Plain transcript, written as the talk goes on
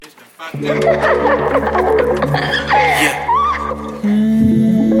Yeah.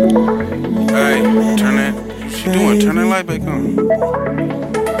 Hey, turn that. What you doing? Turn that light back on.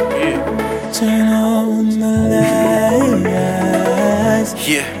 Yeah. Turn on the lights.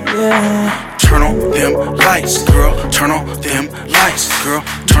 Yeah. Turn on them lights, girl. Turn on them lights, girl.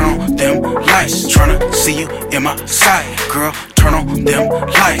 Turn on them lights. Tryna see you in my sight, girl. Turn on them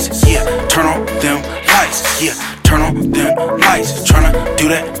lights, yeah. Turn on them lights, yeah. Turn on them lights. Tryna do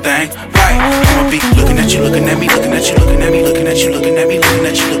that thing right. I'ma be looking at you, looking at me, looking at you, looking at me, looking at you, looking at me, looking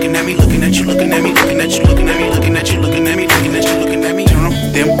at you, looking at me, looking at you, looking at me, looking at you, looking at me, looking at you, looking at me, looking at you, looking at me. Turn on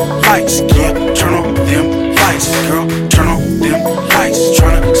them lights, yeah. Turn on them lights, girl. Turn on them lights.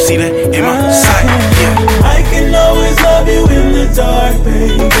 Tryna see that in my sight, yeah. I can always love you in the dark,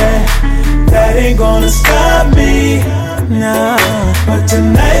 baby. That ain't gonna stop me, nah. But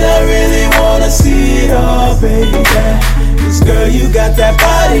tonight I really wanna see it all, baby. Cause girl, you got that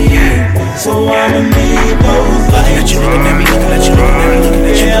body, so I'ma need those lights. Looking at you, looking at you, looking at me, looking at you,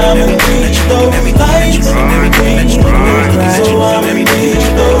 yeah, I'ma need those lights. So I'ma need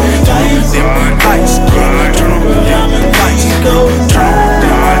those lights. lights, girl. Turn on them lights, turn on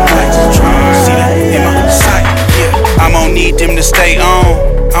them lights. Trying to see that in my sight, yeah. I'm gon' need them to stay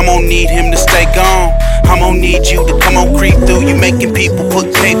on. I'm gon' need him to stay gone. I'm gon' need you to come on creep through. You making people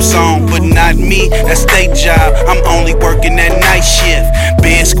put capes on, but not me, that's they job. I'm only working that night shift.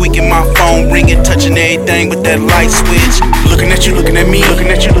 Bed squeaking, my phone ringing, touching everything with that light switch. Looking at you, looking at me,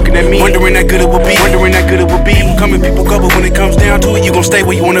 looking at you, looking at me. Wondering how good it will be, wondering how good it will be. People come and people go, but when it comes down to it, you gon' stay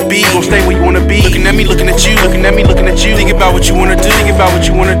where you wanna be, you gon' stay where you wanna be. Looking at me, looking at you, looking at me, looking at you. Think about what you wanna do, think about what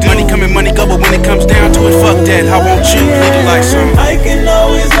you wanna do. Money come and money go, but when it comes down to it, fuck that. How won't you leave the lights on? I can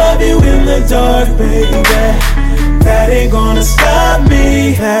always love you in the dark, baby. That ain't gonna stop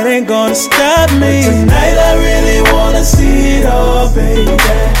me. That ain't gonna stop me. But tonight I really wanna see it all, baby.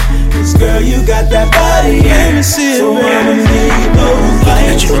 Cause girl, you got that body, let me see it, so I'ma need those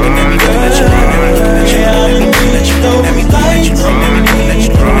lights. Looking at you, looking at you, looking at me, looking at you, looking at you, looking at me, looking at you, looking at me, looking at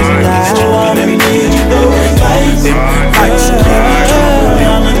you, looking at me, So I'ma need those lights. lights,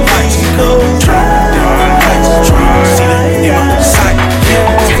 I'ma need those lights. trying to see that in my sight,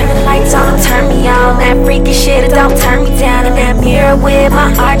 yeah. Turn the lights on, turn me on. That freaky shit, it don't turn me down. In that mirror with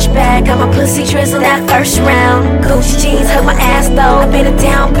my arch back, got my pussy drizzle that first round. Gucci jeans hurt my ass though. I been a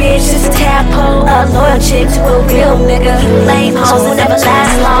down bitch, just a tadpole. A loyal chick to a real nigga. You lame hoes will never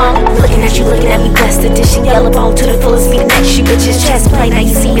last long. Looking at you, looking at me, best edition. Yellow bone to the fullest, speaking next you bitches. Chest play, now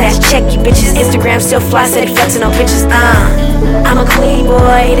you see me, that's check you bitches. Instagram still fly, steady flexing on bitches. I'm a queen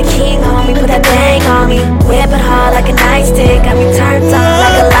boy, the king on me, put that bang on me. Whip it hard like a nightstick, got me turned on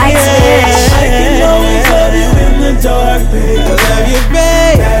like a light switch. I can always love you in the dark, baby. I love you,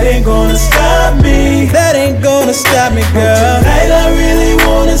 babe. That ain't gonna stop me. That ain't gonna stop me, girl. Tonight I really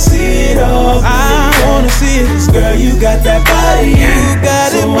wanna see it all. I wanna see it. Cause girl, you got that body. You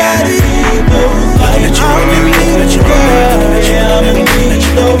got it, body. I'ma need those lights. I'ma need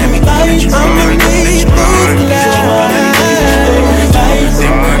those lights. I'ma need those lights.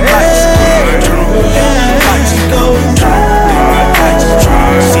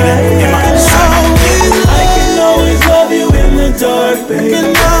 Dark, baby. I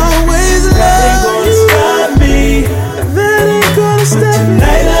can always love that ain't gonna stop me. That ain't gonna stop me.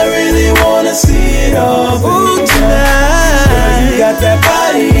 Tonight I really wanna see it all. Ooh, tonight. Girl, you got that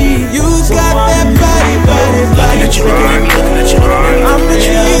body. You so got that body, body. Looking at you, looking at me, looking at you, looking at me. I'm the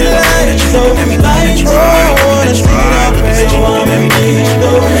tree light, so lights. Oh, I wanna see that, baby. So I'ma need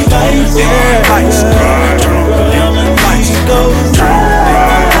those lights. Yeah, lights, turn on them lights. Turn on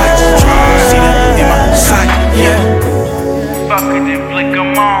them lights. Trying to see that in my sight, yeah. Fuck it and flick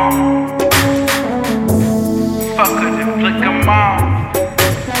 'em on. Fuck it and flick 'em on.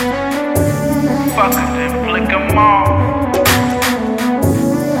 Fuck it and flick 'em on.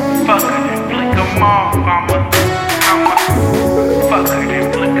 Fuck it and flick 'em on.